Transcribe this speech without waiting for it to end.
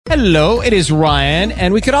Hello, it is Ryan,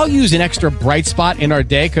 and we could all use an extra bright spot in our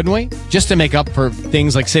day, couldn't we? Just to make up for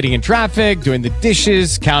things like sitting in traffic, doing the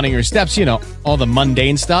dishes, counting your steps, all the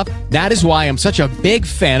mundane stuff. That is why I'm such a big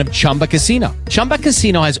fan of Chumba Casino. Chumba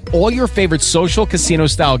Casino has all your favorite social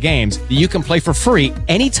casino-style games that you can play for free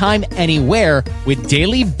anytime, anywhere with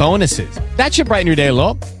daily bonuses. That should brighten your day a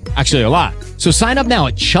little. Actually, a lot. So sign up now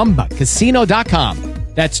at ChumbaCasino.com.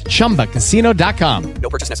 That's ChumbaCasino.com. No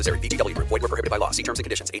purchase necessary. VGW Group. Void where prohibited by law. See terms and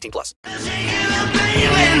conditions. 18+.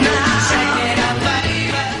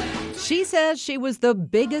 She says she was the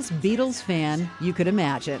biggest Beatles fan you could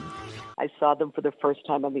imagine. I saw them for the first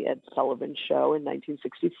time on the Ed Sullivan Show in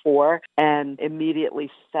 1964 and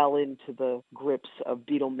immediately fell into the grips of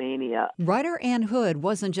Beatlemania. Writer Ann Hood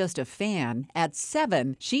wasn't just a fan. At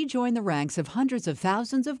 7, she joined the ranks of hundreds of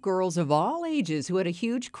thousands of girls of all ages who had a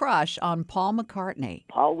huge crush on Paul McCartney.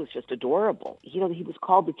 Paul was just adorable. He was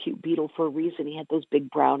called the cute Beatle for a reason. He had those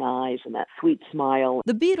big brown eyes and that sweet smile.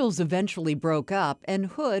 The Beatles eventually broke up and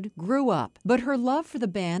Hood grew up, but her love for the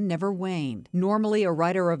band never waned. Normally a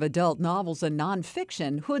writer of adult novels and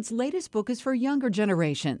nonfiction, Hood's latest book is for younger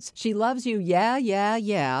generations. She Loves You, Yeah, Yeah,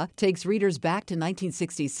 Yeah takes readers back to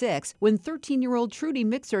 1966 when 13-year-old Trudy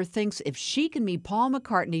Mixer thinks if she can meet Paul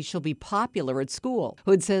McCartney, she'll be popular at school.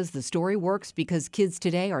 Hood says the story works because kids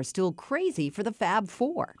today are still crazy for the Fab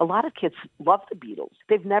Four. A lot of kids love the Beatles.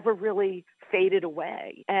 They've never really faded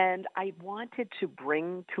away. And I wanted to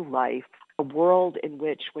bring to life a world in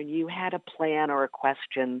which when you had a plan or a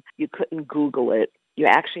question, you couldn't Google it. You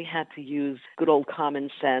actually had to use good old common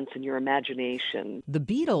sense and your imagination. The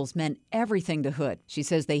Beatles meant everything to Hood. She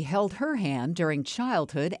says they held her hand during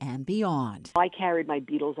childhood and beyond. I carried my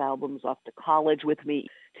Beatles albums off to college with me,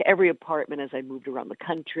 to every apartment as I moved around the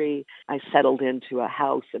country. I settled into a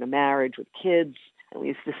house and a marriage with kids. And we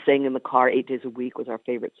used to sing in the car 8 days a week was our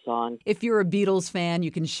favorite song. If you're a Beatles fan,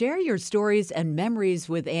 you can share your stories and memories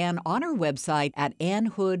with Ann on her website at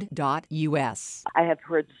annhood.us. I have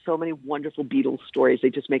heard so many wonderful Beatles stories. They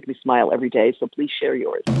just make me smile every day, so please share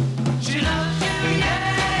yours. She loves you,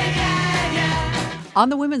 yeah, yeah, yeah. On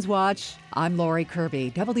the Women's Watch, I'm Lori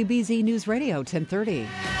Kirby, WBZ News Radio 1030.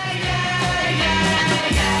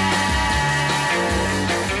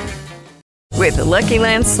 With the Lucky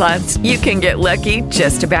Land Slots, you can get lucky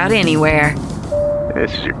just about anywhere.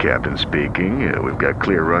 This is your captain speaking. We've got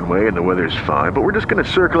clear runway and the weather's fine, but we're just going to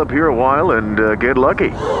circle up here a while and get lucky.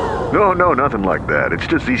 No, nothing like that. It's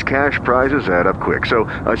just these cash prizes add up quick. So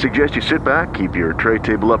I suggest you sit back, keep your tray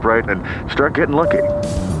table upright, and start getting lucky.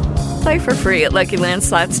 Play for free at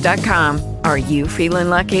LuckyLandSlots.com. Are you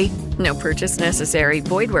feeling lucky? No purchase necessary.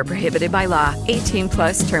 Void where prohibited by law.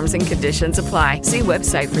 18+ terms and conditions apply. See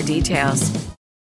website for details.